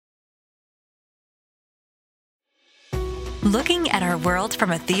Looking at our world from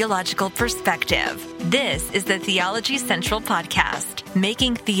a theological perspective. This is the Theology Central Podcast,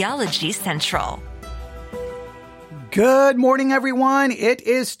 making theology central. Good morning, everyone. It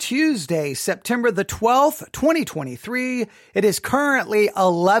is Tuesday, September the 12th, 2023. It is currently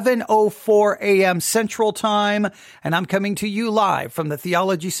 11:04 a.m. Central Time, and I'm coming to you live from the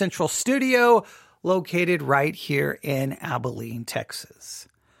Theology Central studio located right here in Abilene, Texas.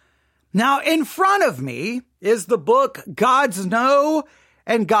 Now, in front of me is the book God's No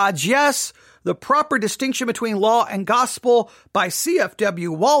and God's Yes, The Proper Distinction Between Law and Gospel by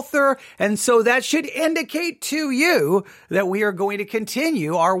C.F.W. Walther. And so that should indicate to you that we are going to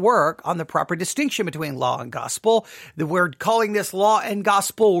continue our work on the proper distinction between law and gospel. We're calling this Law and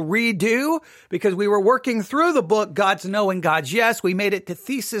Gospel Redo because we were working through the book God's No and God's Yes. We made it to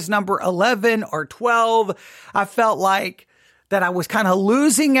thesis number 11 or 12. I felt like that I was kind of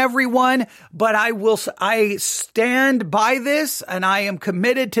losing everyone, but I stand by this and I am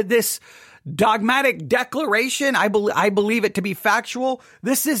committed to this dogmatic declaration. I believe it to be factual.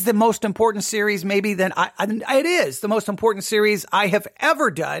 This is the most important series it is the most important series I have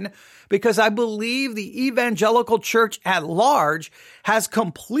ever done because I believe the evangelical church at large has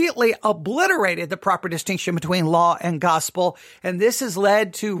completely obliterated the proper distinction between law and gospel. And this has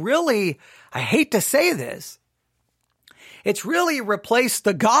led to really, I hate to say this, it's really replaced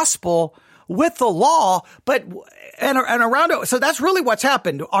the gospel with the law, and around it. So that's really what's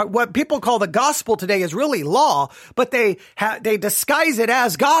happened. What people call the gospel today is really law, but they disguise it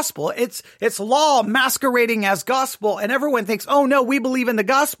as gospel. It's law masquerading as gospel, and everyone thinks, oh no, we believe in the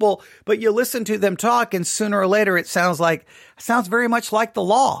gospel. But you listen to them talk, and sooner or later it sounds very much like the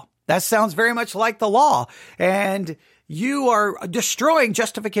law. That sounds very much like the law, and you are destroying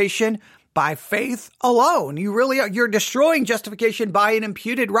justification by faith alone. You're destroying justification by an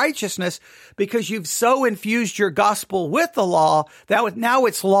imputed righteousness because you've so infused your gospel with the law that now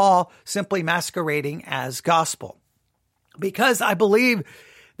it's law simply masquerading as gospel. Because I believe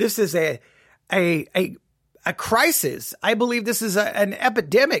this is a crisis. I believe this is an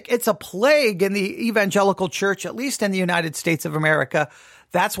epidemic. It's a plague in the evangelical church, at least in the United States of America.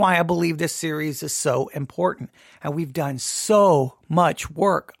 That's why I believe this series is so important. And we've done so much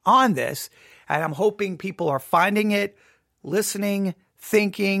work on this. And I'm hoping people are finding it, listening,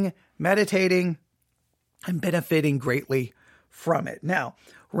 thinking, meditating, and benefiting greatly from it. Now,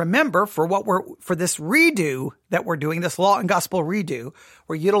 remember, for this redo that we're doing, this Law and Gospel Redo,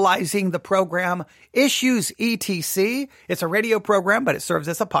 we're utilizing the program Issues ETC. It's a radio program, but it serves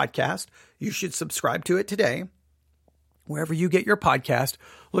as a podcast. You should subscribe to it today. Wherever you get your podcast,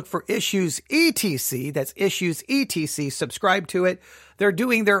 look for Issues ETC. That's Issues ETC. Subscribe to it. They're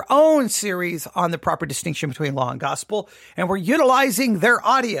doing their own series on the proper distinction between law and gospel, and we're utilizing their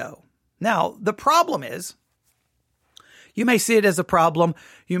audio. Now, the problem is, you may see it as a problem.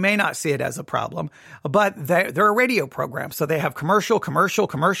 You may not see it as a problem, but they're a radio program. So they have commercial.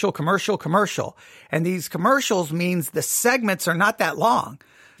 And these commercials means the segments are not that long.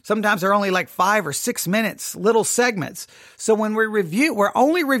 Sometimes they're only like 5 or 6 minutes, little segments. So when we're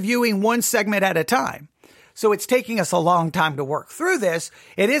only reviewing one segment at a time. So it's taking us a long time to work through this.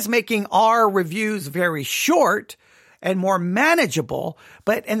 It is making our reviews very short and more manageable.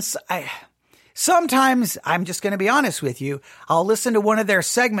 Sometimes, I'm just going to be honest with you, I'll listen to one of their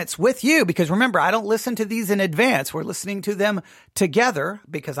segments with you because remember, I don't listen to these in advance. We're listening to them together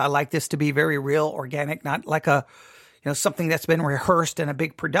because I like this to be very real, organic, not like something that's been rehearsed in a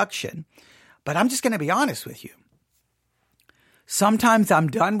big production. But I'm just going to be honest with you. Sometimes I'm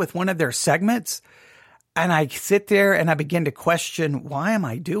done with one of their segments and I sit there and I begin to question, why am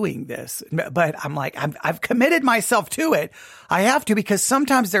I doing this? But I'm like, I've committed myself to it. I have to because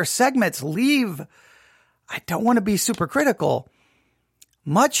sometimes their segments leave, I don't want to be super critical,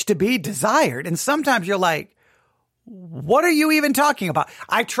 much to be desired. And sometimes you're like, what are you even talking about?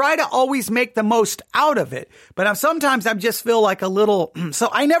 I try to always make the most out of it, but sometimes I just feel like a little, so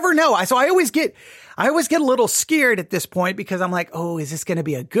I never know. So I always get a little scared at this point because I'm like, oh, is this going to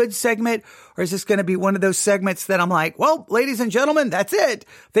be a good segment or is this going to be one of those segments that I'm like, well, ladies and gentlemen, that's it.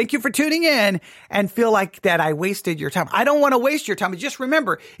 Thank you for tuning in and feel like that I wasted your time. I don't want to waste your time. But just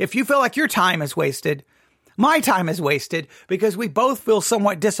remember, if you feel like your time is wasted, my time is wasted because we both feel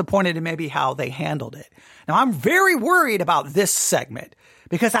somewhat disappointed in maybe how they handled it. Now, I'm very worried about this segment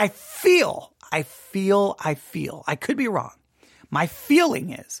because I feel, I could be wrong. My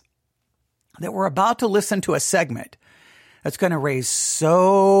feeling is that we're about to listen to a segment that's going to raise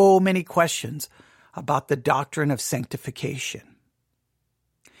so many questions about the doctrine of sanctification.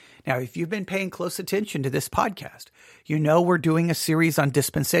 Now, if you've been paying close attention to this podcast, you know we're doing a series on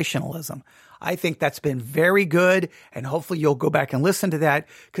dispensationalism. I think that's been very good, and hopefully you'll go back and listen to that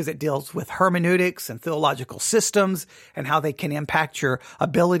because it deals with hermeneutics and theological systems and how they can impact your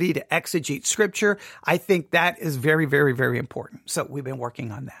ability to exegete Scripture. I think that is very, very, very important. So we've been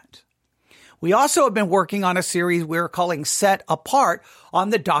working on that. We also have been working on a series we're calling Set Apart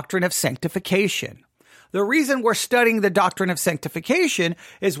on the doctrine of sanctification. The reason we're studying the doctrine of sanctification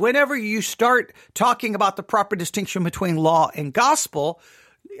is whenever you start talking about the proper distinction between law and gospel,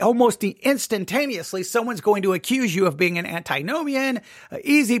 almost instantaneously, someone's going to accuse you of being an antinomian,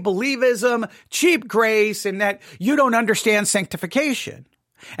 easy believism, cheap grace, and that you don't understand sanctification.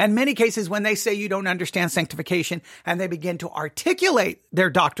 And many cases, when they say you don't understand sanctification and they begin to articulate their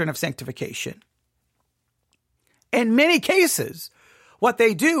doctrine of sanctification, in many cases, what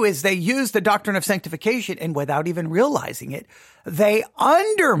they do is they use the doctrine of sanctification, and without even realizing it, they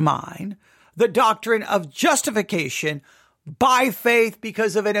undermine the doctrine of justification by faith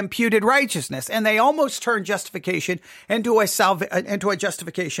because of an imputed righteousness. And they almost turn justification into a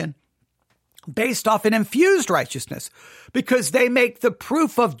justification based off an infused righteousness because they make the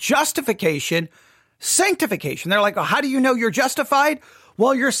proof of justification sanctification. They're like, oh, how do you know you're justified?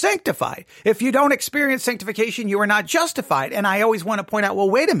 Well, you're sanctified. If you don't experience sanctification, you are not justified. And I always want to point out, well,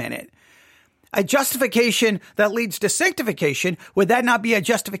 wait a minute. A justification that leads to sanctification, would that not be a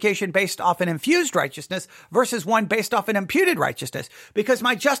justification based off an infused righteousness versus one based off an imputed righteousness? Because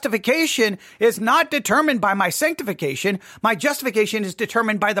my justification is not determined by my sanctification. My justification is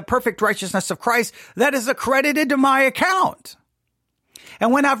determined by the perfect righteousness of Christ that is accredited to my account.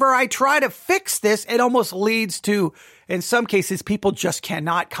 And whenever I try to fix this, it almost leads to, in some cases, people just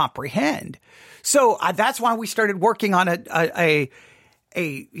cannot comprehend. So that's why we started working on a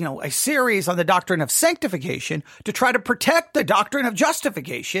series on the doctrine of sanctification to try to protect the doctrine of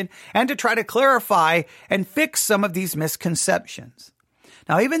justification and to try to clarify and fix some of these misconceptions.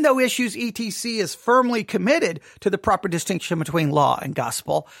 Now, even though Issues ETC is firmly committed to the proper distinction between law and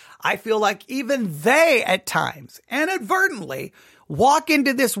gospel, I feel like even they at times inadvertently walk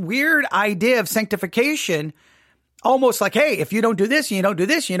into this weird idea of sanctification, almost like, hey, if you don't do this, you don't do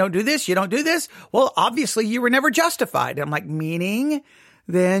this, you don't do this, you don't do this, well, obviously you were never justified. And I'm like, meaning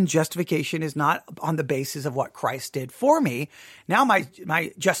then justification is not on the basis of what Christ did for me. Now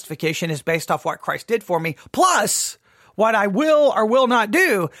my justification is based off what Christ did for me, plus what I will or will not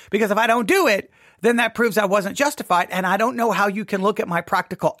do, because if I don't do it, then that proves I wasn't justified. And I don't know how you can look at my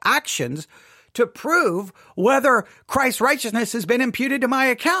practical actions to prove whether Christ's righteousness has been imputed to my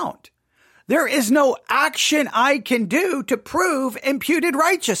account. There is no action I can do to prove imputed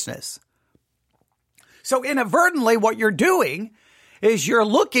righteousness. So inadvertently, what you're doing is you're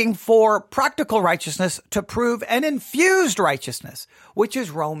looking for practical righteousness to prove an infused righteousness, which is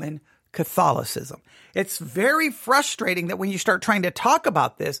Roman Catholicism. It's very frustrating that when you start trying to talk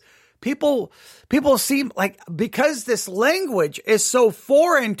about this, people seem like, because this language is so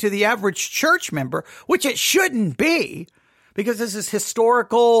foreign to the average church member, which it shouldn't be, because this is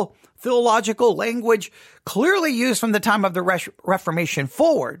historical, theological language clearly used from the time of the Reformation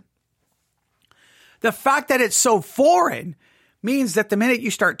forward. The fact that it's so foreign means that the minute you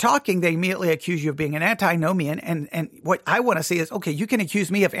start talking, they immediately accuse you of being an antinomian. And what I want to say is, okay, you can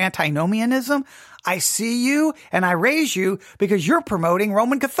accuse me of antinomianism. I see you and I raise you because you're promoting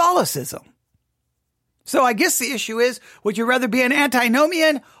Roman Catholicism. So I guess the issue is, would you rather be an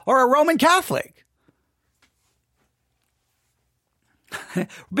antinomian or a Roman Catholic?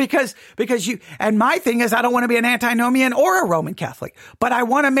 because you, and my thing is, I don't want to be an antinomian or a Roman Catholic, but I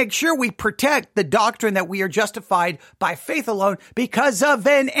want to make sure we protect the doctrine that we are justified by faith alone because of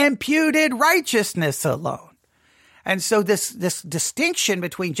an imputed righteousness alone. And so this distinction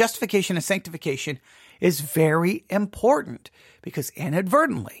between justification and sanctification is very important because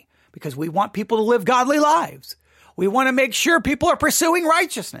inadvertently, because we want people to live godly lives, we want to make sure people are pursuing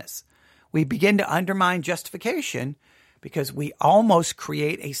righteousness, we begin to undermine justification because we almost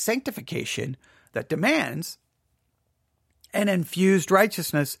create a sanctification that demands an infused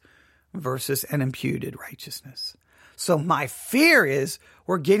righteousness versus an imputed righteousness. So my fear is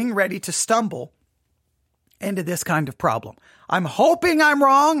we're getting ready to stumble into this kind of problem. I'm hoping I'm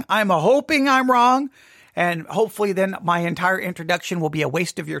wrong. And hopefully then my entire introduction will be a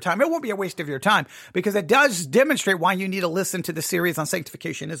waste of your time. It won't be a waste of your time because it does demonstrate why you need to listen to the series on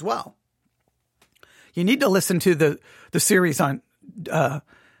sanctification as well. You need to listen to the series on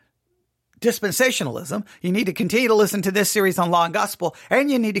dispensationalism. You need to continue to listen to this series on law and gospel,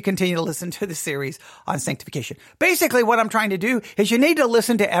 and you need to continue to listen to the series on sanctification. Basically, what I'm trying to do is you need to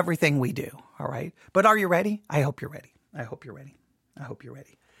listen to everything we do, all right? But are you ready? I hope you're ready.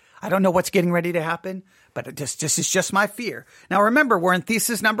 I don't know what's getting ready to happen, but it's just my fear. Now, remember, we're in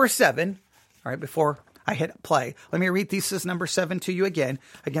thesis number 7. All right, before I hit play, let me read thesis number 7 to you again.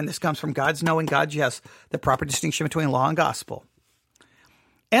 Again, this comes from God's No and God's Yes, the proper distinction between law and gospel.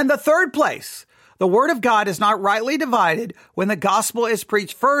 In the third place, the word of God is not rightly divided when the gospel is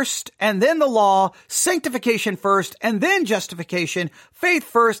preached first and then the law, sanctification first and then justification, faith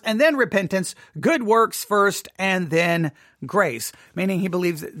first and then repentance, good works first and then grace. Meaning he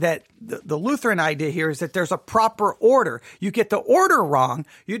believes that the Lutheran idea here is that there's a proper order. You get the order wrong,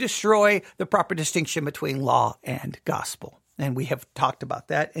 you destroy the proper distinction between law and gospel. And we have talked about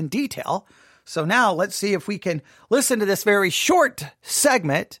that in detail. So now let's see if we can listen to this very short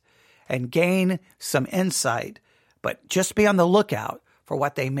segment and gain some insight, but just be on the lookout for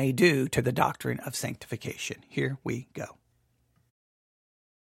what they may do to the doctrine of sanctification. Here we go.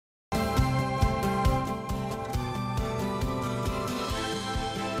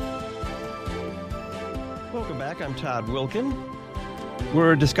 Welcome back. I'm Todd Wilkin.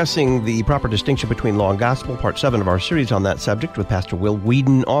 We're discussing the proper distinction between law and gospel, part 7 of our series on that subject with Pastor Will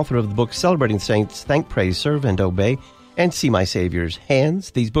Whedon, author of the book Celebrating Saints, Thank, Praise, Serve, and Obey, and See My Savior's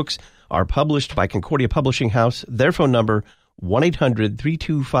Hands. These books are published by Concordia Publishing House. Their phone number,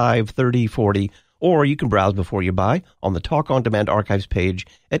 1-800-325-3040, or you can browse before you buy on the Talk On Demand archives page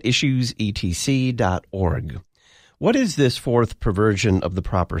at issuesetc.org. What is this fourth perversion of the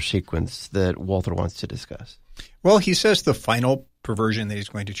proper sequence that Walther wants to discuss? Well, he says the final perversion that he's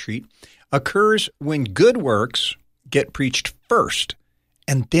going to treat occurs when good works get preached first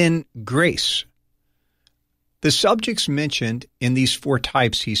and then grace. The subjects mentioned in these 4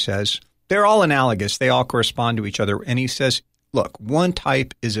 types, he says, they're all analogous. They all correspond to each other. And he says, look, one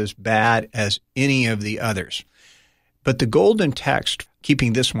type is as bad as any of the others. But the golden text,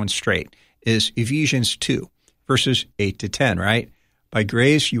 keeping this one straight, is Ephesians 2, verses 8 to 10, right? By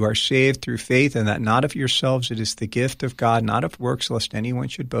grace you are saved through faith, and that not of yourselves, it is the gift of God, not of works, lest anyone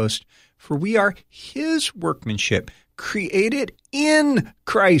should boast. For we are his workmanship, created in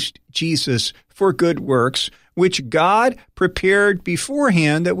Christ Jesus for good works, which God prepared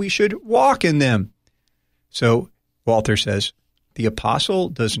beforehand that we should walk in them. So Walther says, the apostle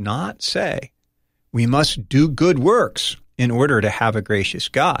does not say we must do good works in order to have a gracious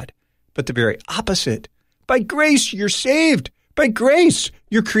God, but the very opposite. By grace you're saved. By grace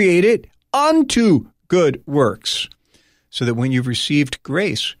you're created unto good works. So that when you've received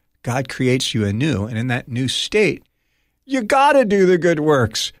grace, God creates you anew, and in that new state, you got to do the good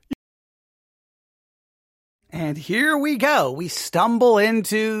works. And here we go. We stumble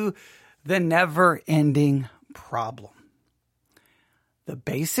into the never-ending problem. The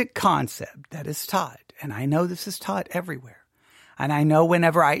basic concept that is taught, and I know this is taught everywhere, and I know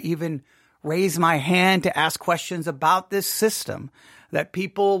whenever I even raise my hand to ask questions about this system, that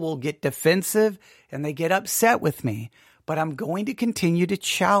people will get defensive and they get upset with me. But I'm going to continue to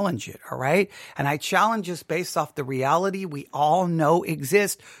challenge it, all right? And I challenge this based off the reality we all know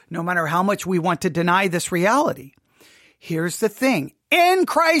exists, no matter how much we want to deny this reality. Here's the thing. In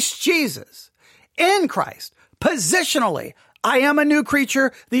Christ Jesus, in Christ, positionally, I am a new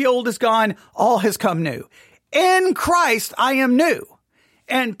creature. The old is gone. All has come new. In Christ, I am new.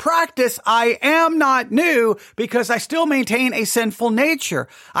 In practice, I am not new because I still maintain a sinful nature.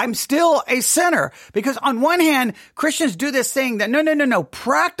 I'm still a sinner because on one hand, Christians do this thing that no.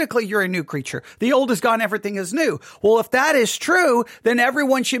 Practically, you're a new creature. The old is gone. Everything is new. Well, if that is true, then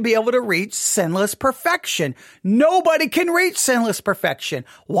everyone should be able to reach sinless perfection. Nobody can reach sinless perfection.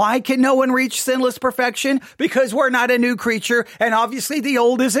 Why can no one reach sinless perfection? Because we're not a new creature. And obviously the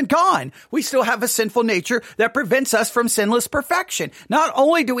old isn't gone. We still have a sinful nature that prevents us from sinless perfection. Not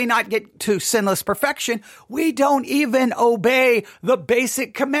only do we not get to sinless perfection, we don't even obey the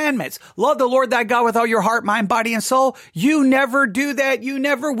basic commandments. Love the Lord thy God with all your heart, mind, body, and soul. You never do that. You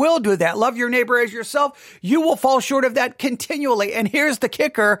never will do that. Love your neighbor as yourself. You will fall short of that continually. And here's the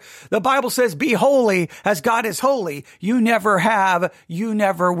kicker. The Bible says, be holy as God is holy. You never have. You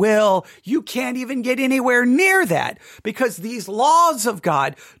never will. You can't even get anywhere near that because these laws of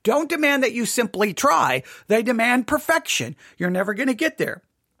God don't demand that you simply try. They demand perfection. You're never going to get there.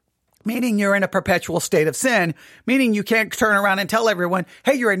 Meaning you're in a perpetual state of sin, meaning you can't turn around and tell everyone,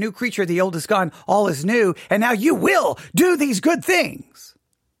 hey, you're a new creature, the old is gone, all is new, and now you will do these good things.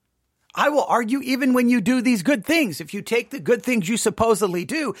 I will argue even when you do these good things, if you take the good things you supposedly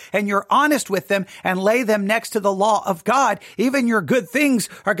do and you're honest with them and lay them next to the law of God, even your good things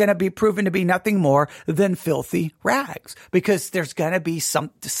are going to be proven to be nothing more than filthy rags because there's going to be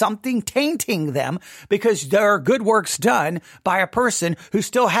something tainting them because there are good works done by a person who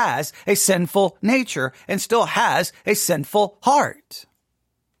still has a sinful nature and still has a sinful heart.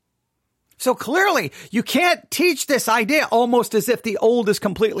 So clearly, you can't teach this idea almost as if the old is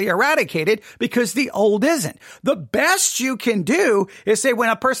completely eradicated, because the old isn't. The best you can do is say when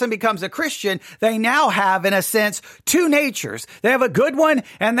a person becomes a Christian, they now have, in a sense, two natures. They have a good one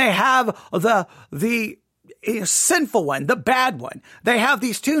and they have the sinful one, the bad one. They have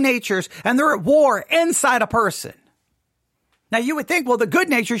these two natures and they're at war inside a person. Now, you would think, well, the good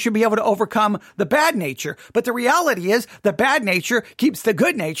nature should be able to overcome the bad nature. But the reality is the bad nature keeps the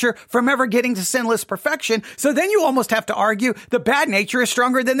good nature from ever getting to sinless perfection. So then you almost have to argue the bad nature is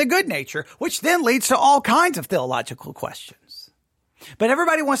stronger than the good nature, which then leads to all kinds of theological questions. But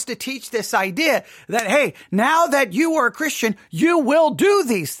everybody wants to teach this idea that, hey, now that you are a Christian, you will do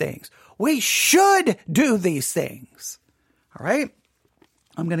these things. We should do these things. All right.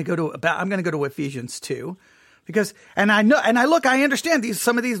 I'm going to go to Ephesians 2. Because, I understand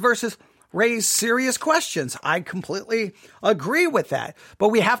some of these verses raise serious questions. I completely agree with that. But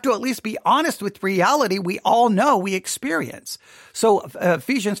we have to at least be honest with reality we all know we experience. So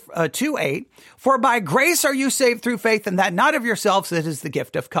Ephesians 2:8, for by grace are you saved through faith, and that not of yourselves, it is the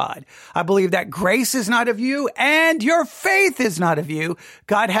gift of God. I believe that grace is not of you and your faith is not of you.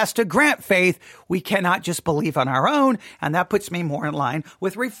 God has to grant faith. We cannot just believe on our own. And that puts me more in line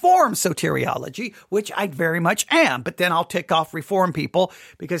with Reformed soteriology, which I very much am. But then I'll tick off Reformed people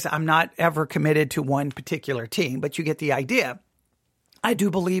because I'm not ever committed to one particular team. But you get the idea. I do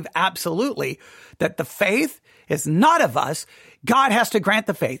believe absolutely that the faith is not of us. God has to grant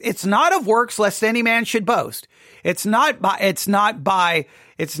the faith. It's not of works, lest any man should boast. It's not by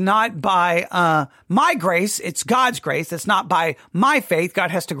my grace. It's God's grace. It's not by my faith. God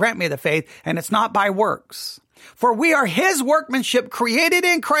has to grant me the faith, and it's not by works. For we are his workmanship, created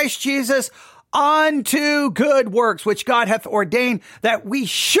in Christ Jesus unto good works, which God hath ordained that we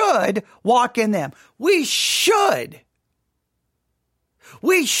should walk in them. We should.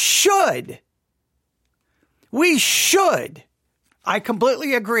 I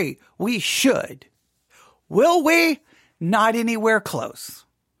completely agree. We should. Will we? Not anywhere close.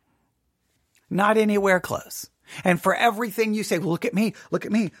 Not anywhere close. And for everything you say, look at me, look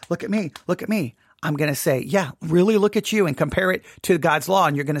at me, look at me, look at me. I'm going to say, yeah, really look at you and compare it to God's law.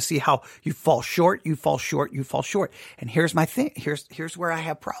 And you're going to see how you fall short, you fall short, you fall short. And here's my thing. Here's where I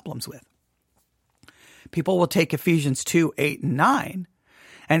have problems with. People will take Ephesians 2:8 and 9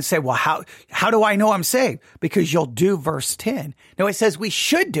 and say, well, how do I know I'm saved? Because you'll do verse 10. No, it says we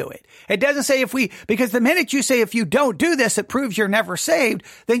should do it. It doesn't say because the minute you say if you don't do this, it proves you're never saved,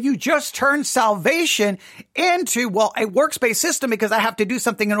 then you just turn salvation into, well, a works-based system because I have to do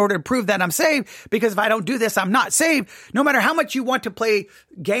something in order to prove that I'm saved, because if I don't do this, I'm not saved. No matter how much you want to play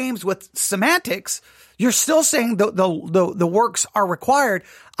games with semantics, you're still saying the works are required.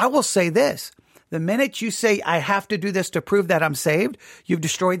 I will say this. The minute you say, I have to do this to prove that I'm saved, you've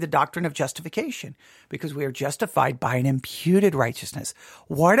destroyed the doctrine of justification, because we are justified by an imputed righteousness.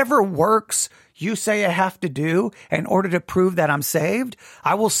 Whatever works you say I have to do in order to prove that I'm saved,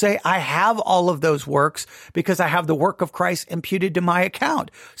 I will say I have all of those works because I have the work of Christ imputed to my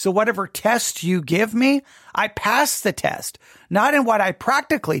account. So whatever test you give me, I pass the test, not in what I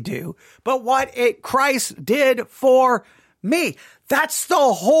practically do, but what Christ did for me. That's the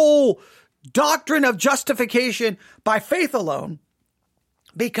whole doctrine of justification by faith alone,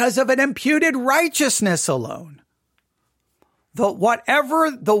 because of an imputed righteousness alone. Whatever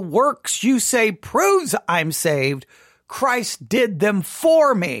the works you say proves I'm saved, Christ did them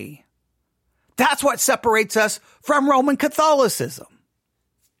for me. That's what separates us from Roman Catholicism.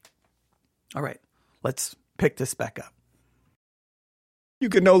 All right, let's pick this back up. You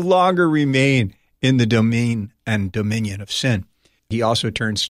can no longer remain in the domain and dominion of sin. He also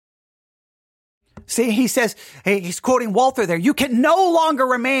turns. See, he says, he's quoting Walther there. You can no longer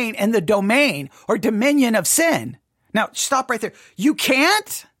remain in the domain or dominion of sin. Now, stop right there. You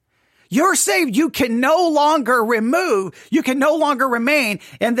can't? You're saved. You can no longer remain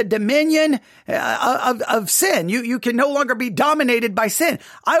in the dominion of sin. You can no longer be dominated by sin.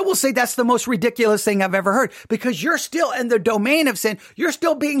 I will say that's the most ridiculous thing I've ever heard, because you're still in the domain of sin. You're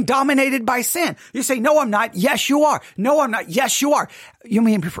still being dominated by sin. You say, no, I'm not. Yes, you are. No, I'm not. Yes, you are. You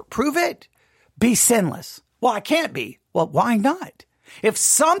mean prove it? Be sinless. Well, I can't be. Well, why not? If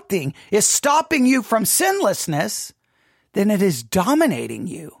something is stopping you from sinlessness, then it is dominating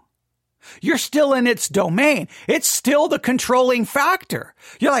you. You're still in its domain. It's still the controlling factor.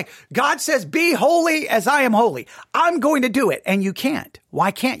 You're like, God says, be holy as I am holy. I'm going to do it. And you can't. Why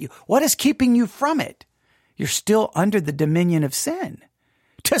can't you? What is keeping you from it? You're still under the dominion of sin.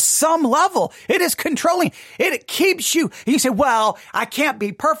 to some level. It is controlling. It keeps you. You say, well, I can't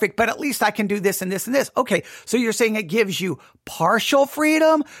be perfect, but at least I can do this and this and this. Okay. So you're saying it gives you partial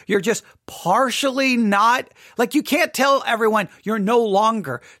freedom. You're just partially not, like you can't tell everyone you're no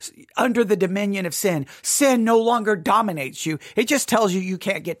longer under the dominion of sin. Sin no longer dominates you. It just tells you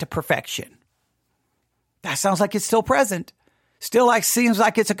can't get to perfection. That sounds like it's still present. Still seems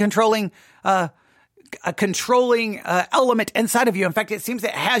like it's a controlling element inside of you. In fact, it seems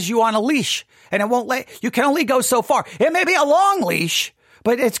it has you on a leash and it won't you can only go so far. It may be a long leash,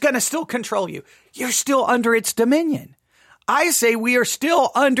 but it's going to still control you. You're still under its dominion. I say we are still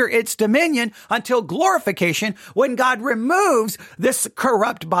under its dominion until glorification, when God removes this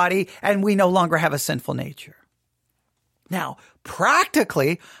corrupt body and we no longer have a sinful nature. Now,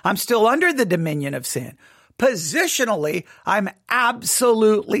 practically, I'm still under the dominion of sin. Positionally, I'm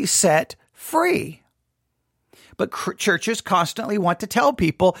absolutely set free. But churches constantly want to tell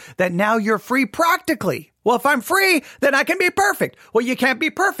people that now you're free practically. Well, if I'm free, then I can be perfect. Well, you can't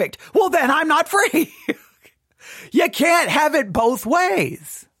be perfect. Well, then I'm not free. You can't have it both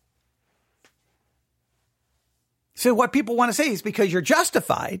ways. So what people want to say is because you're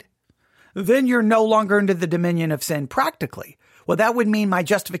justified, then you're no longer under the dominion of sin practically. Well, that would mean my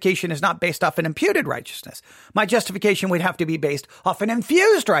justification is not based off an imputed righteousness. My justification would have to be based off an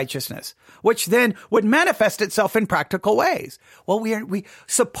infused righteousness, which then would manifest itself in practical ways. Well, we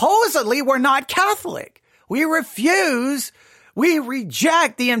supposedly we're not Catholic. We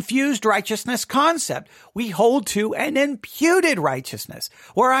reject the infused righteousness concept. We hold to an imputed righteousness,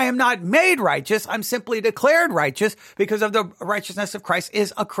 where I am not made righteous. I'm simply declared righteous because of the righteousness of Christ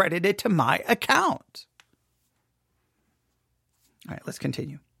is accredited to my account. All right, let's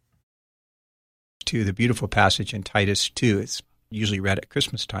continue. To the beautiful passage in Titus 2, it's usually read at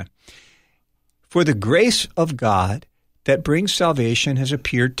Christmas time. For the grace of God that brings salvation has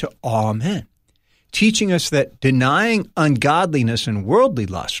appeared to all men, teaching us that denying ungodliness and worldly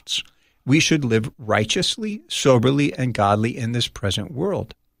lusts, we should live righteously, soberly, and godly in this present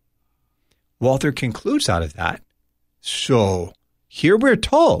world. Walther concludes out of that, so here we're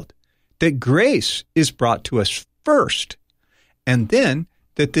told that grace is brought to us first, and then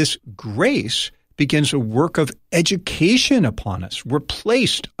that this grace begins a work of education upon us. We're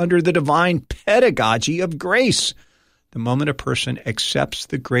placed under the divine pedagogy of grace. The moment a person accepts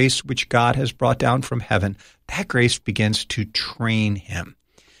the grace which God has brought down from heaven, that grace begins to train him.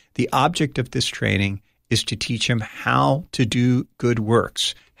 The object of this training is to teach him how to do good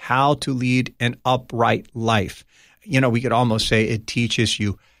works, how to lead an upright life. We could almost say it teaches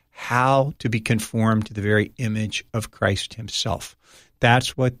you how to be conformed to the very image of Christ himself.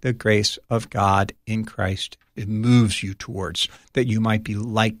 That's what the grace of God in Christ moves you towards, that you might be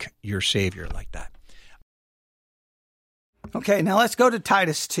like your Savior like that. Okay, now let's go to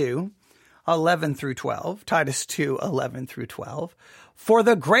Titus 2, 11 through 12. Titus 2, 11 through 12. For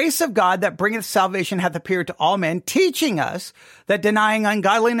the grace of God that bringeth salvation hath appeared to all men, teaching us that denying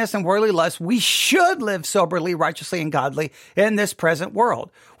ungodliness and worldly lust, we should live soberly, righteously, and godly in this present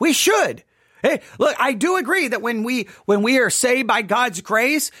world. We should. Hey, look, I do agree that when we are saved by God's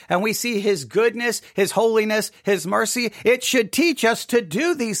grace and we see his goodness, his holiness, his mercy, it should teach us to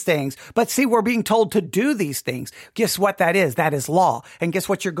do these things. But see, we're being told to do these things. Guess what that is? That is law. And guess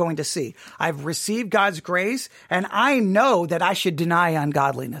what you're going to see? I've received God's grace and I know that I should deny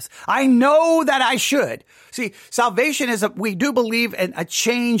ungodliness. I know that I should. See, salvation is we do believe in a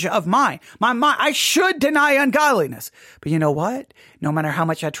change of mind. My mind, I should deny ungodliness. But you know what? No matter how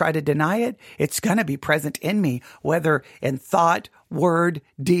much I try to deny it, it's going to be present in me, whether in thought, word,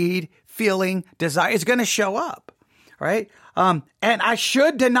 deed, feeling, desire. It's going to show up, right? And I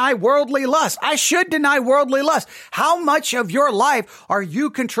should deny worldly lust. I should deny worldly lust. How much of your life are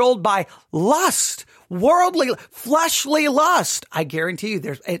you controlled by lust? Worldly, fleshly lust. I guarantee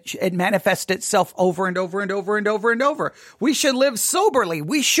you it manifests itself over and over and over and over and over. We should live soberly.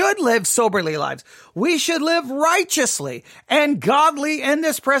 We should live soberly lives. We should live righteously and godly in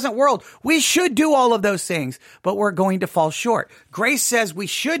this present world. We should do all of those things, but we're going to fall short. Grace says we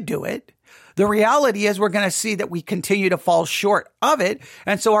should do it. The reality is we're going to see that we continue to fall short of it.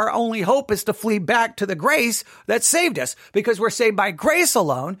 And so our only hope is to flee back to the grace that saved us, because we're saved by grace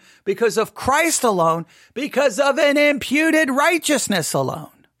alone, because of Christ alone, because of an imputed righteousness alone.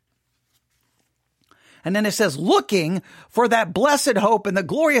 And then it says, looking for that blessed hope and the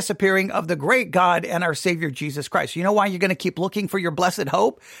glorious appearing of the great God and our Savior, Jesus Christ. You know why you're going to keep looking for your blessed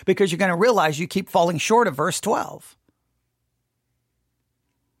hope? Because you're going to realize you keep falling short of verse 12.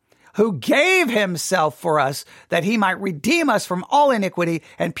 who gave himself for us that he might redeem us from all iniquity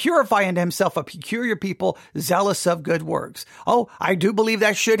and purify unto himself a peculiar people zealous of good works. Oh, I do believe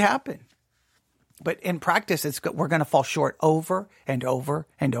that should happen. But in practice, we're going to fall short over and over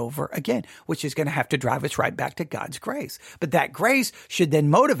and over again, which is going to have to drive us right back to God's grace. But that grace should then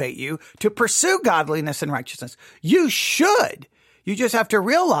motivate you to pursue godliness and righteousness. You should. You just have to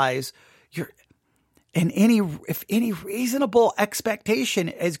realize if any reasonable expectation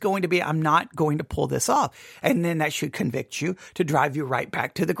is going to be, I'm not going to pull this off. And then that should convict you to drive you right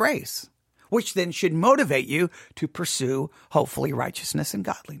back to the grace, which then should motivate you to pursue, hopefully, righteousness and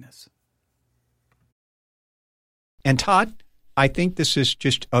godliness. And Todd, I think this is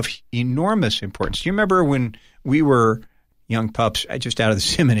just of enormous importance. Do you remember when we were young pups just out of the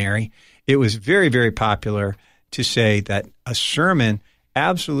seminary, it was very, very popular to say that a sermon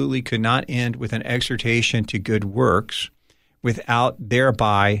absolutely could not end with an exhortation to good works without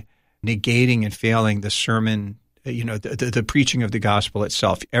thereby negating and failing the sermon, the preaching of the gospel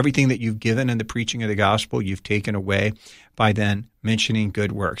itself. Everything that you've given in the preaching of the gospel, you've taken away by then mentioning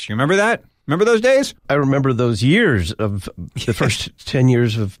good works. You remember that? Remember those days? I remember those years of the first 10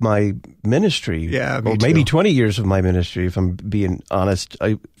 years of my ministry. Yeah, or maybe 20 years of my ministry, if I'm being honest.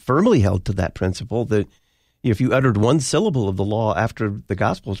 I firmly held to that principle that if you uttered one syllable of the law after the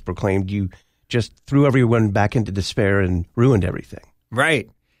gospel was proclaimed, you just threw everyone back into despair and ruined everything. Right.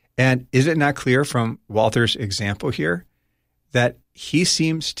 And is it not clear from Walther's example here that he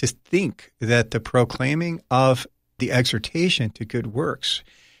seems to think that the proclaiming of the exhortation to good works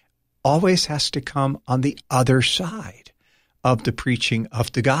always has to come on the other side of the preaching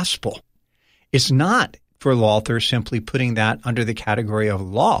of the gospel? It's not, for Walther, simply putting that under the category of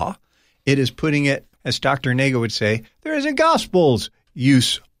law. It is putting it, as Dr. Nagel would say, there is a gospel's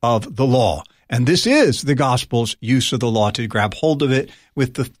use of the law. And this is the gospel's use of the law, to grab hold of it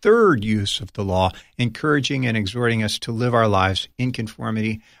with the third use of the law, encouraging and exhorting us to live our lives in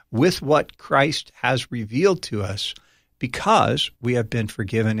conformity with what Christ has revealed to us, because we have been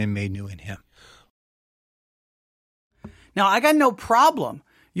forgiven and made new in him. Now, I got no problem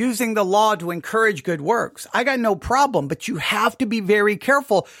using the law to encourage good works. I got no problem, but you have to be very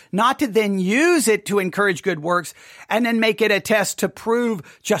careful not to then use it to encourage good works and then make it a test to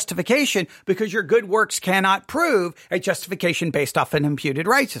prove justification, because your good works cannot prove a justification based off an imputed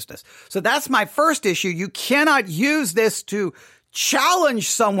righteousness. So that's my first issue. You cannot use this to challenge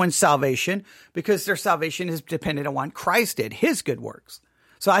someone's salvation, because their salvation is dependent on what Christ did, his good works.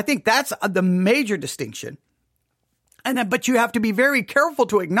 So I think that's the major distinction. But you have to be very careful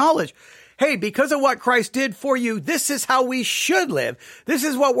to acknowledge, hey, because of what Christ did for you, this is how we should live. This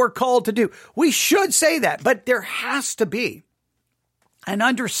is what we're called to do. We should say that, but there has to be an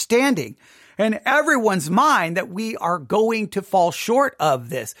understanding in everyone's mind that we are going to fall short of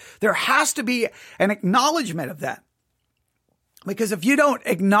this. There has to be an acknowledgement of that. Because if you don't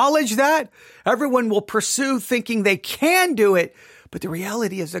acknowledge that, everyone will pursue thinking they can do it. But the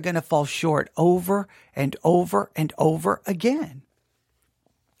reality is they're going to fall short over and over and over again.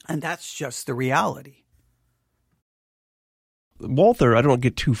 And that's just the reality. Walther, I don't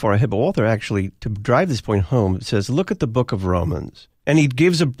get too far ahead, but Walther actually, to drive this point home, says, look at the book of Romans. And he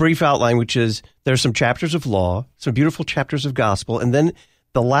gives a brief outline, which is there's some chapters of law, some beautiful chapters of gospel, and then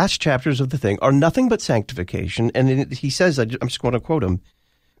the last chapters of the thing are nothing but sanctification. And he says, I'm just going to quote him,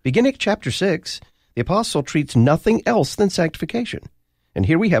 beginning at chapter 6, the apostle treats nothing else than sanctification. And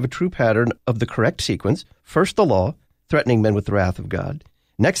here we have a true pattern of the correct sequence. First, the law, threatening men with the wrath of God.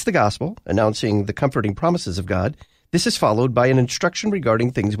 Next, the gospel, announcing the comforting promises of God. This is followed by an instruction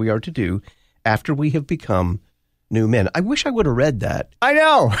regarding things we are to do after we have become new men. I wish I would have read that. I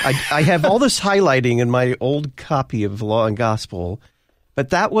know. I have all this highlighting in my old copy of Law and Gospel, but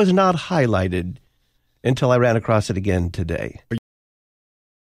that was not highlighted until I ran across it again today.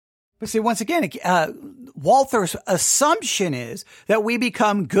 But see, once again, Walther's assumption is that we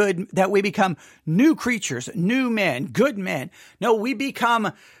become good, that we become new creatures, new men, good men. No, we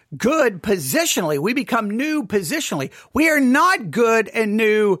become good positionally. We become new positionally. We are not good and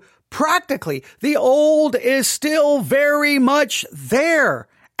new practically. The old is still very much there.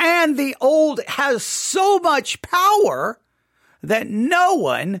 And the old has so much power that no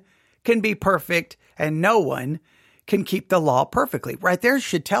one can be perfect and no one can keep the law perfectly. Right there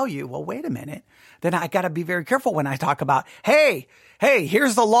should tell you, well, wait a minute. Then I got to be very careful when I talk about, hey, hey,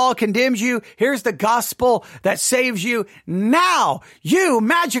 here's the law condemns you. Here's the gospel that saves you. Now you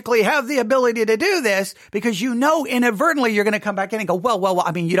magically have the ability to do this because you know inadvertently you're going to come back in and go, well,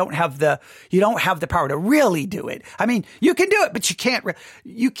 I mean, you don't have the power to really do it. I mean, you can do it, but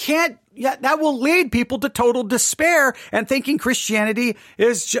you can't. Yeah, that will lead people to total despair and thinking Christianity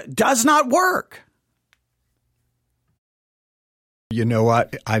does not work. You know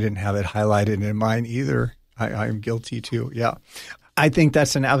what? I didn't have it highlighted in mine either. I'm guilty too. Yeah. I think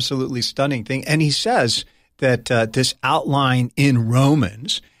that's an absolutely stunning thing. And he says that this outline in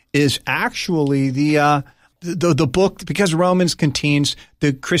Romans is actually the book, because Romans contains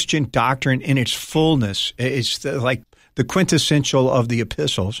the Christian doctrine in its fullness. It's like the quintessential of the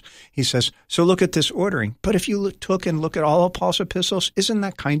epistles. He says, so look at this ordering. But if you look at all of Paul's epistles, isn't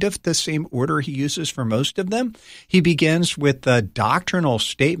that kind of the same order he uses for most of them? He begins with the doctrinal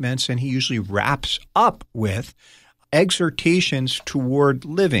statements, and he usually wraps up with exhortations toward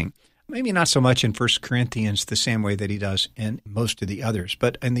living. Maybe not so much in 1 Corinthians the same way that he does in most of the others.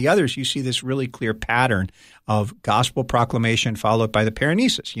 But in the others, you see this really clear pattern of gospel proclamation followed by the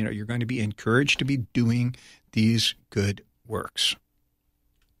paranesis. You know, you're going to be encouraged to be doing these good works.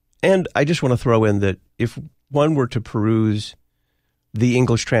 And I just want to throw in that if one were to peruse the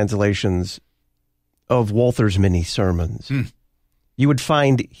English translations of Walther's many sermons, you would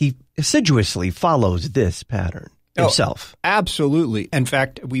find he assiduously follows this pattern himself. Oh, absolutely. In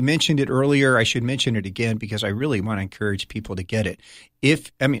fact, we mentioned it earlier. I should mention it again because I really want to encourage people to get it.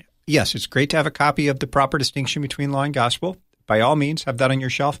 Yes, it's great to have a copy of The Proper Distinction Between Law and Gospel. By all means, have that on your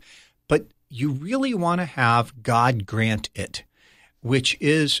shelf. But you really want to have God Grant It, which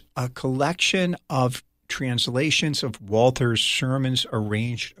is a collection of translations of Walther's sermons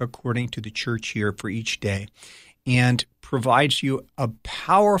arranged according to the church year for each day, and provides you a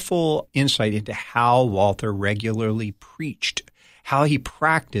powerful insight into how Walther regularly preached, how he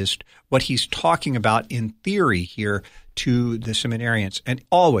practiced what he's talking about in theory here to the seminarians. And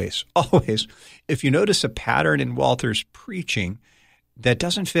always, if you notice a pattern in Walther's preaching that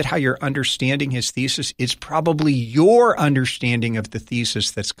doesn't fit how you're understanding his thesis, it's probably your understanding of the thesis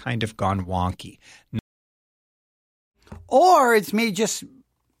that's kind of gone wonky. Or it's me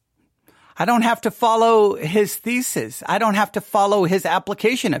I don't have to follow his thesis. I don't have to follow his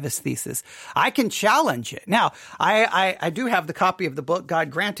application of his thesis. I can challenge it. Now, I do have the copy of the book,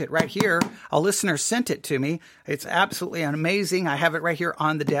 God Grant It, right here. A listener sent it to me. It's absolutely amazing. I have it right here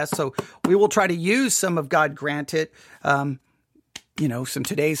on the desk. So we will try to use some of God Grant It, some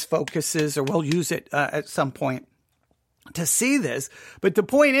today's focuses, or we'll use it at some point to see this. But the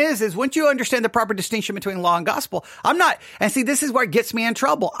point is once you understand the proper distinction between law and gospel, this is where it gets me in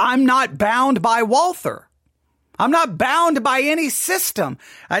trouble. I'm not bound by Walther. I'm not bound by any system.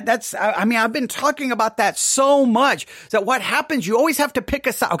 I've been talking about that so much that what happens, you always have to pick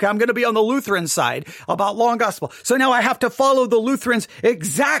a side. Okay, I'm going to be on the Lutheran side about law and gospel. So now I have to follow the Lutherans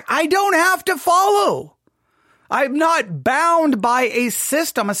I don't have to follow. I'm not bound by a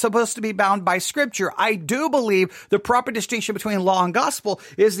system. I'm supposed to be bound by Scripture. I do believe the proper distinction between law and gospel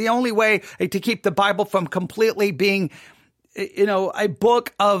is the only way to keep the Bible from completely being, a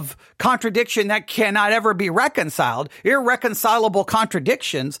book of contradiction that cannot ever be reconciled, irreconcilable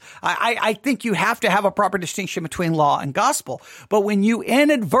contradictions. I think you have to have a proper distinction between law and gospel. But when you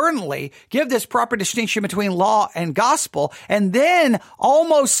inadvertently give this proper distinction between law and gospel and then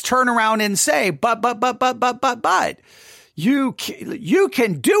almost turn around and say, but, you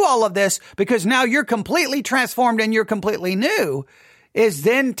can do all of this because now you're completely transformed and you're completely new, is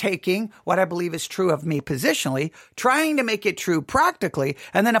then taking what I believe is true of me positionally, trying to make it true practically.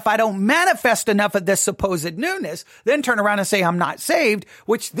 And then if I don't manifest enough of this supposed newness, then turn around and say I'm not saved,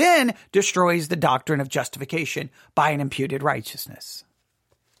 which then destroys the doctrine of justification by an imputed righteousness.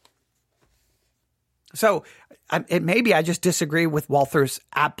 So maybe I just disagree with Walther's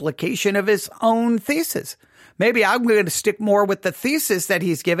application of his own thesis. Maybe I'm going to stick more with the thesis that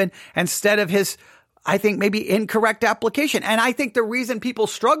he's given instead of his, I think, maybe incorrect application. And I think the reason people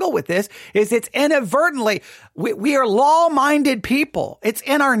struggle with this is it's inadvertently, we are law-minded people. It's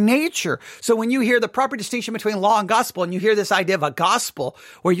in our nature. So when you hear the proper distinction between law and gospel, and you hear this idea of a gospel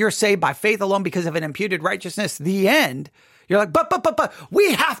where you're saved by faith alone because of an imputed righteousness, the end, you're like, but,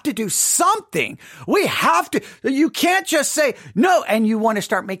 we have to do something. We have to, you can't just say no. And you want to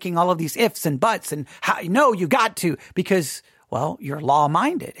start making all of these ifs and buts and no, you got to, because, well, you're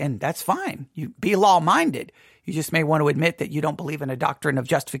law-minded, and that's fine. You be law-minded. You just may want to admit that you don't believe in a doctrine of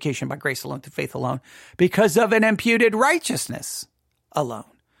justification by grace alone through faith alone because of an imputed righteousness alone.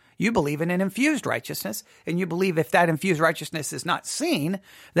 You believe in an infused righteousness, and you believe if that infused righteousness is not seen,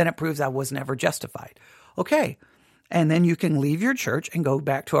 then it proves I was never justified. Okay. And then you can leave your church and go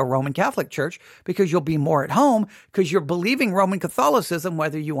back to a Roman Catholic church because you'll be more at home because you're believing Roman Catholicism,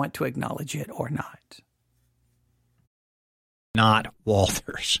 whether you want to acknowledge it or not. Not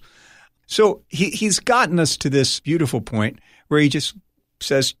Walther's. So he's gotten us to this beautiful point where he just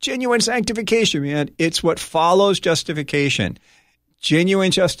says, genuine sanctification, man, it's what follows justification.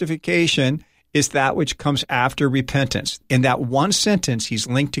 Genuine justification is that which comes after repentance. In that one sentence, he's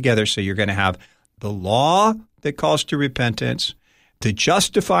linked together. So you're going to have the law that calls to repentance, the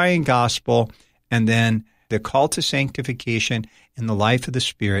justifying gospel, and then the call to sanctification in the life of the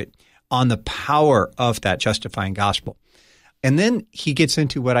Spirit on the power of that justifying gospel. And then he gets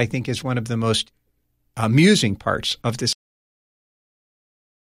into what I think is one of the most amusing parts of this.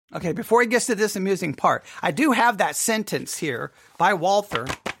 Okay, before he gets to this amusing part, I do have that sentence here by Walther,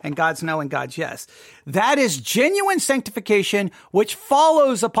 and God's no and God's yes. That is genuine sanctification which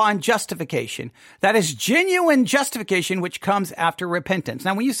follows upon justification. That is genuine justification which comes after repentance.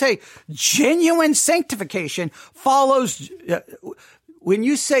 Now, when you say genuine sanctification follows, when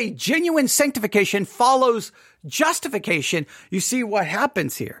you say genuine sanctification follows justification, you see what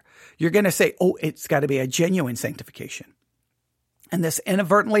happens here. You're going to say, oh, it's got to be a genuine sanctification. And this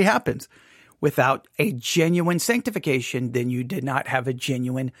inadvertently happens. Without a genuine sanctification, then you did not have a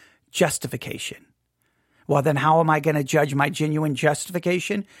genuine justification. Well, then how am I going to judge my genuine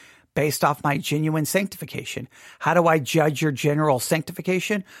justification? Based off my genuine sanctification. How do I judge your general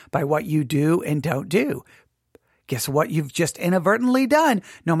sanctification? By what you do and don't do. Guess what you've just inadvertently done?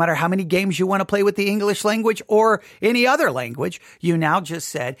 No matter how many games you want to play with the English language or any other language, you now just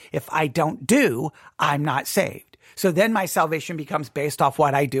said, if I don't do, I'm not saved. So then my salvation becomes based off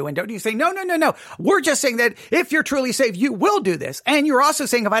what I do and don't do. You say, no. We're just saying that if you're truly saved, you will do this. And you're also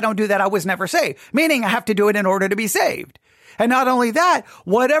saying if I don't do that, I was never saved. Meaning I have to do it in order to be saved. And not only that,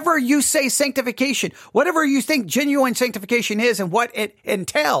 whatever you say sanctification, whatever you think genuine sanctification is and what it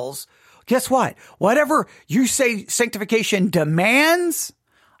entails, guess what? Whatever you say sanctification demands,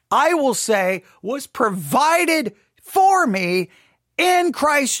 I will say was provided for me in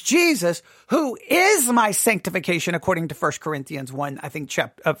Christ Jesus, who is my sanctification, according to 1 Corinthians 1, I think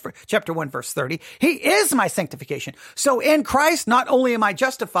chapter 1, verse 30. He is my sanctification. So in Christ, not only am I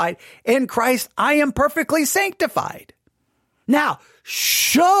justified, in Christ, I am perfectly sanctified. Now,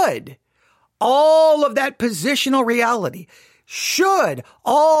 should all of that positional reality, should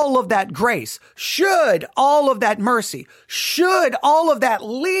all of that grace, should all of that mercy, should all of that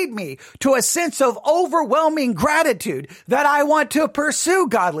lead me to a sense of overwhelming gratitude that I want to pursue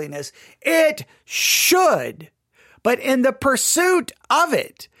godliness? It should. But in the pursuit of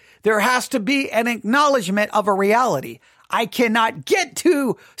it, there has to be an acknowledgement of a reality. I cannot get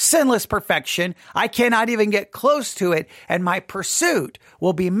to sinless perfection. I cannot even get close to it. And my pursuit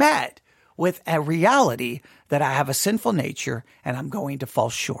will be met with a reality that I have a sinful nature and I'm going to fall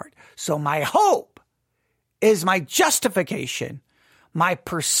short. So my hope is my justification. My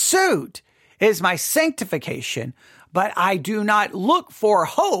pursuit is my sanctification, but I do not look for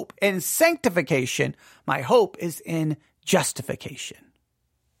hope in sanctification. My hope is in justification.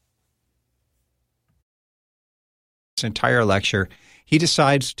 This entire lecture, he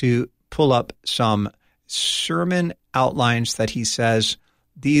decides to pull up some sermon outlines that he says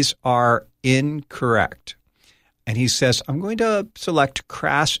these are incorrect. And he says, I'm going to select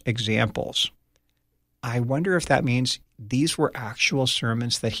crass examples. I wonder if that means these were actual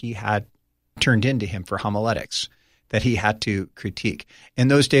sermons that he had turned into him for homiletics, that he had to critique. In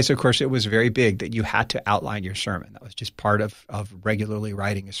those days, of course, it was very big that you had to outline your sermon. That was just part of regularly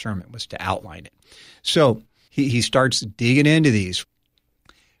writing a sermon, was to outline it. So he starts digging into these.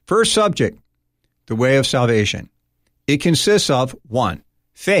 First subject, the way of salvation. It consists of 1,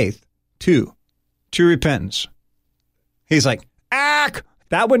 faith, 2, true repentance. He's like,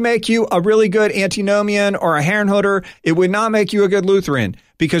 that would make you a really good antinomian or a Herrnhuter. It would not make you a good Lutheran,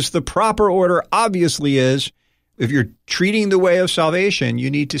 because the proper order obviously is, if you're treating the way of salvation, you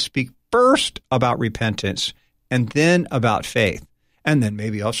need to speak first about repentance and then about faith, and then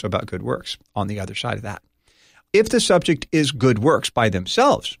maybe also about good works on the other side of that. If the subject is good works by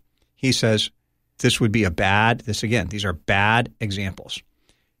themselves, he says, these are bad examples.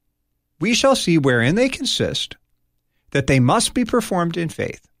 We shall see wherein they consist, that they must be performed in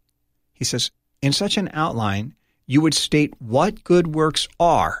faith. He says, in such an outline, you would state what good works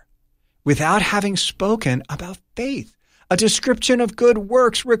are without having spoken about faith. A description of good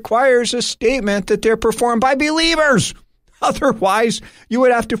works requires a statement that they're performed by believers. Otherwise, you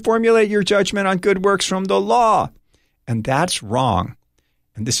would have to formulate your judgment on good works from the law. And that's wrong.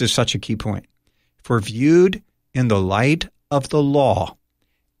 And this is such a key point. For viewed in the light of the law,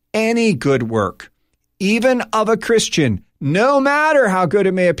 any good work even of a Christian, no matter how good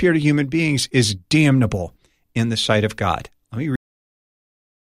it may appear to human beings, is damnable in the sight of God. Let me read.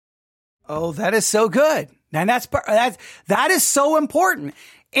 Oh, that is so good. And that is so important.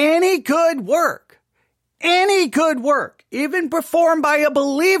 Any good work, even performed by a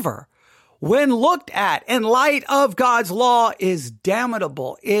believer, when looked at in light of God's law, is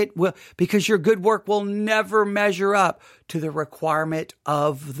damnable. It will, because your good work will never measure up to the requirement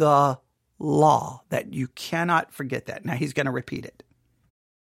of the law. That you cannot forget that. Now he's going to repeat it.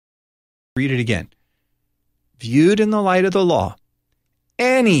 Read it again. Viewed in the light of the law,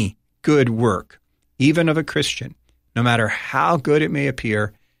 any good work, even of a Christian, no matter how good it may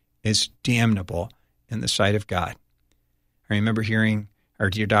appear, is damnable in the sight of God. I remember hearing our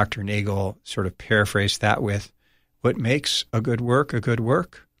dear Dr. Nagel sort of paraphrase that with, what makes a good work a good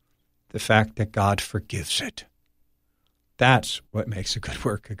work? The fact that God forgives it. That's what makes a good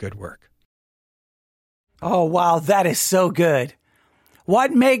work a good work. Oh, wow, that is so good.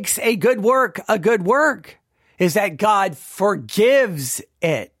 What makes a good work is that God forgives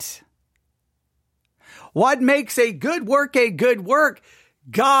it. What makes a good work,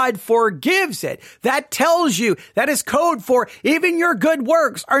 God forgives it. That tells you, that is code for even your good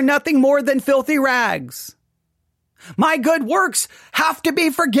works are nothing more than filthy rags. My good works have to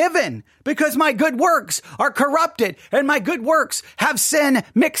be forgiven because my good works are corrupted and my good works have sin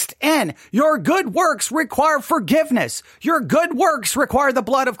mixed in. Your good works require forgiveness. Your good works require the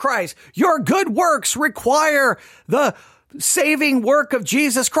blood of Christ. Your good works require the saving work of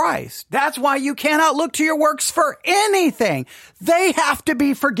Jesus Christ. That's why you cannot look to your works for anything. They have to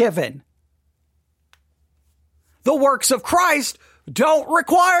be forgiven. The works of Christ don't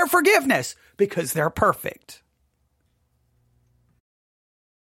require forgiveness because they're perfect.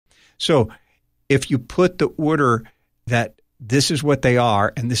 So if you put the order that this is what they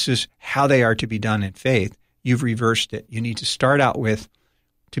are and this is how they are to be done in faith, you've reversed it. You need to start out with,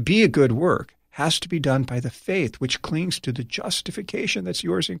 to be a good work has to be done by the faith which clings to the justification that's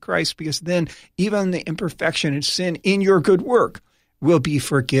yours in Christ, because then even the imperfection and sin in your good work will be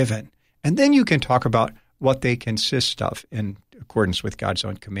forgiven. And then you can talk about what they consist of in accordance with God's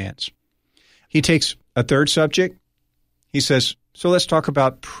own commands. He takes a third subject. He says, so let's talk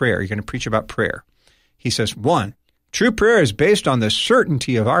about prayer. You're going to preach about prayer. He says, 1, true prayer is based on the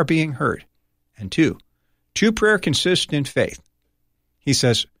certainty of our being heard. And 2, true prayer consists in faith. He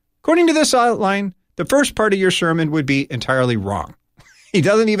says, according to this outline, the first part of your sermon would be entirely wrong. He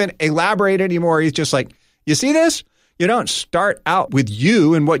doesn't even elaborate anymore. He's just like, you see this? You don't start out with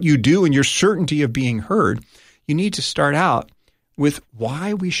you and what you do and your certainty of being heard. You need to start out with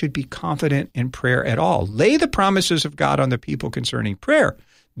why we should be confident in prayer at all. Lay the promises of God on the people concerning prayer.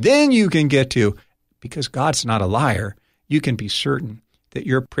 Then you can get to, because God's not a liar, you can be certain that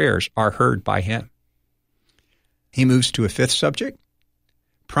your prayers are heard by him. He moves to a fifth subject,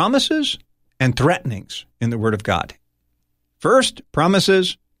 promises and threatenings in the Word of God. First,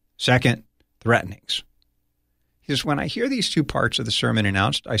 promises. Second, threatenings. He says, when I hear these two parts of the sermon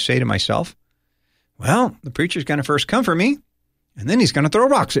announced, I say to myself, well, the preacher's going to first come for me, and then he's going to throw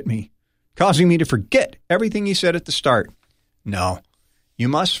rocks at me, causing me to forget everything he said at the start. No, you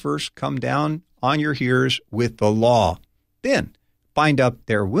must first come down on your hearers with the law, then bind up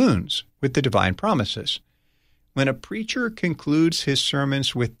their wounds with the divine promises. When a preacher concludes his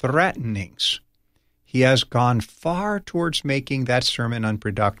sermons with threatenings, he has gone far towards making that sermon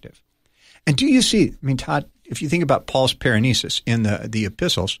unproductive. And do you see, Todd, if you think about Paul's paranesis in the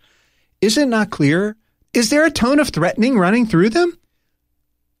epistles, is it not clear? Is there a tone of threatening running through them?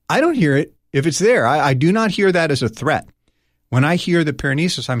 I don't hear it. If it's there, I do not hear that as a threat. When I hear the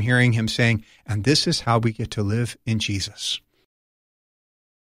paranesis, I'm hearing him saying, and this is how we get to live in Jesus.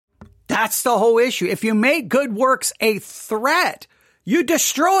 That's the whole issue. If you make good works a threat, you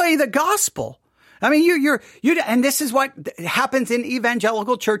destroy the gospel. I mean, and this is what happens in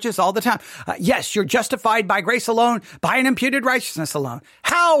evangelical churches all the time. Yes, you're justified by grace alone, by an imputed righteousness alone.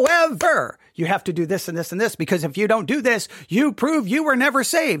 However, you have to do this and this and this, because if you don't do this, you prove you were never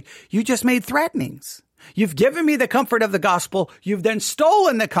saved. You just made threatenings. You've given me the comfort of the gospel. You've then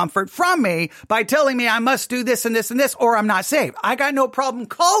stolen the comfort from me by telling me I must do this and this and this, or I'm not saved. I got no problem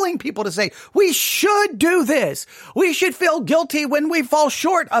calling people to say, we should do this. We should feel guilty when we fall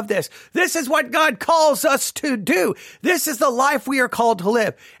short of this. This is what God calls us to do. This is the life we are called to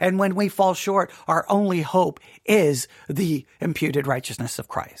live. And when we fall short, our only hope is the imputed righteousness of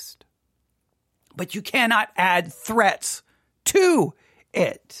Christ. But you cannot add threats to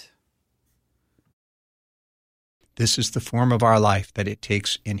it. This is the form of our life that it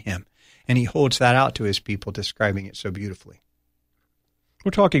takes in him. And he holds that out to his people, describing it so beautifully. We're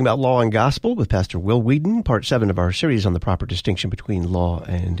talking about law and gospel with Pastor Will Weedon, part 7 of our series on the proper distinction between law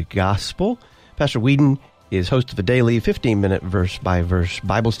and gospel. Pastor Weedon is host of a daily 15-minute verse-by-verse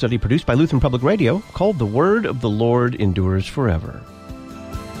Bible study produced by Lutheran Public Radio called The Word of the Lord Endures Forever.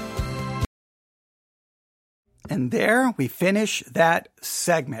 And there we finish that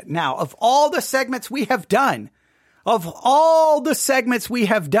segment. Now, of all the segments we have done, we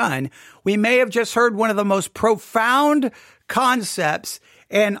may have just heard one of the most profound concepts.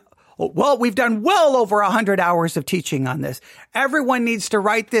 And, well, we've done well over 100 hours of teaching on this. Everyone needs to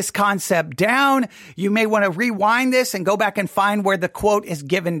write this concept down. You may want to rewind this and go back and find where the quote is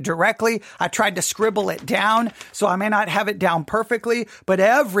given directly. I tried to scribble it down, so I may not have it down perfectly, but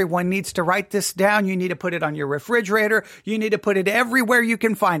everyone needs to write this down. You need to put it on your refrigerator. You need to put it everywhere you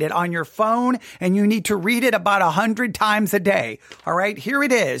can find it, on your phone, and you need to read it about 100 times a day. All right, here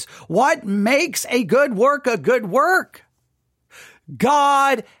it is. What makes a good work a good work?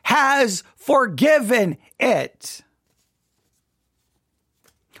 God has forgiven it.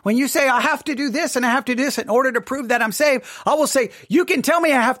 When you say, I have to do this and I have to do this in order to prove that I'm saved, I will say, you can tell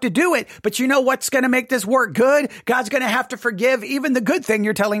me I have to do it, but you know what's going to make this work good? God's going to have to forgive even the good thing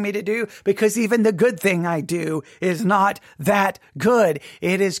you're telling me to do, because even the good thing I do is not that good.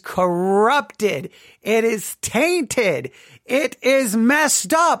 It is corrupted. It is tainted. It is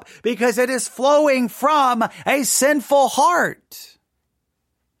messed up because it is flowing from a sinful heart.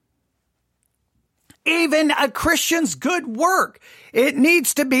 Even a Christian's good work, it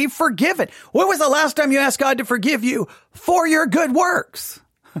needs to be forgiven. When was the last time you asked God to forgive you for your good works?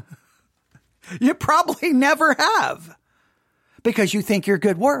 You probably never have, because you think your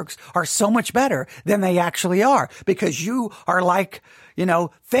good works are so much better than they actually are, because you are like,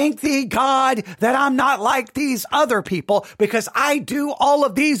 thank thee, God, that I'm not like these other people because I do all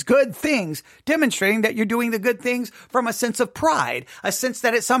of these good things, demonstrating that you're doing the good things from a sense of pride, a sense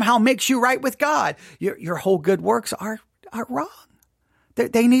that it somehow makes you right with God. Your whole good works are wrong.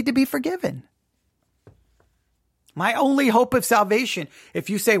 They need to be forgiven. My only hope of salvation,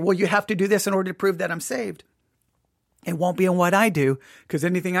 if you say, well, you have to do this in order to prove that I'm saved, it won't be in what I do, because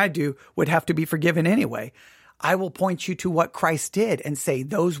anything I do would have to be forgiven anyway. I will point you to what Christ did and say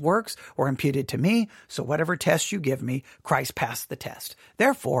those works were imputed to me. So whatever test you give me, Christ passed the test.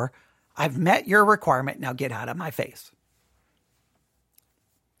 Therefore, I've met your requirement. Now get out of my face.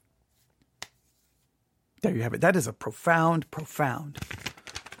 There you have it. That is a profound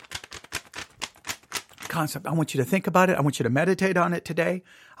concept. I want you to think about it. I want you to meditate on it today.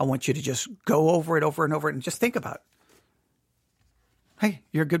 I want you to just go over it over and over and just think about it. Hey,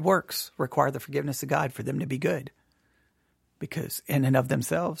 your good works require the forgiveness of God for them to be good, because in and of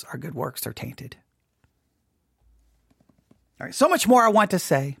themselves, our good works are tainted. All right, so much more I want to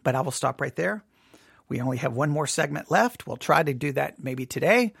say, but I will stop right there. We only have one more segment left. We'll try to do that maybe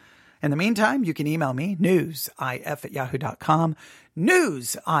today. In the meantime, you can email me, newsif@yahoo.com,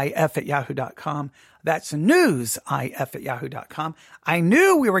 newsif@yahoo.com. That's newsif@yahoo.com. I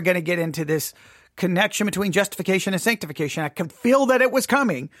knew we were going to get into this connection between justification and sanctification. I could feel that it was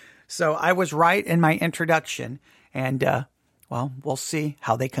coming. So I was right in my introduction. And, we'll see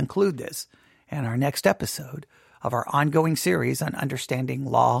how they conclude this in our next episode of our ongoing series on understanding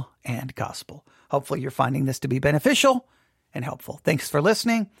law and gospel. Hopefully you're finding this to be beneficial and helpful. Thanks for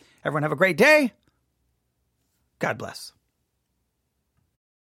listening. Everyone have a great day. God bless.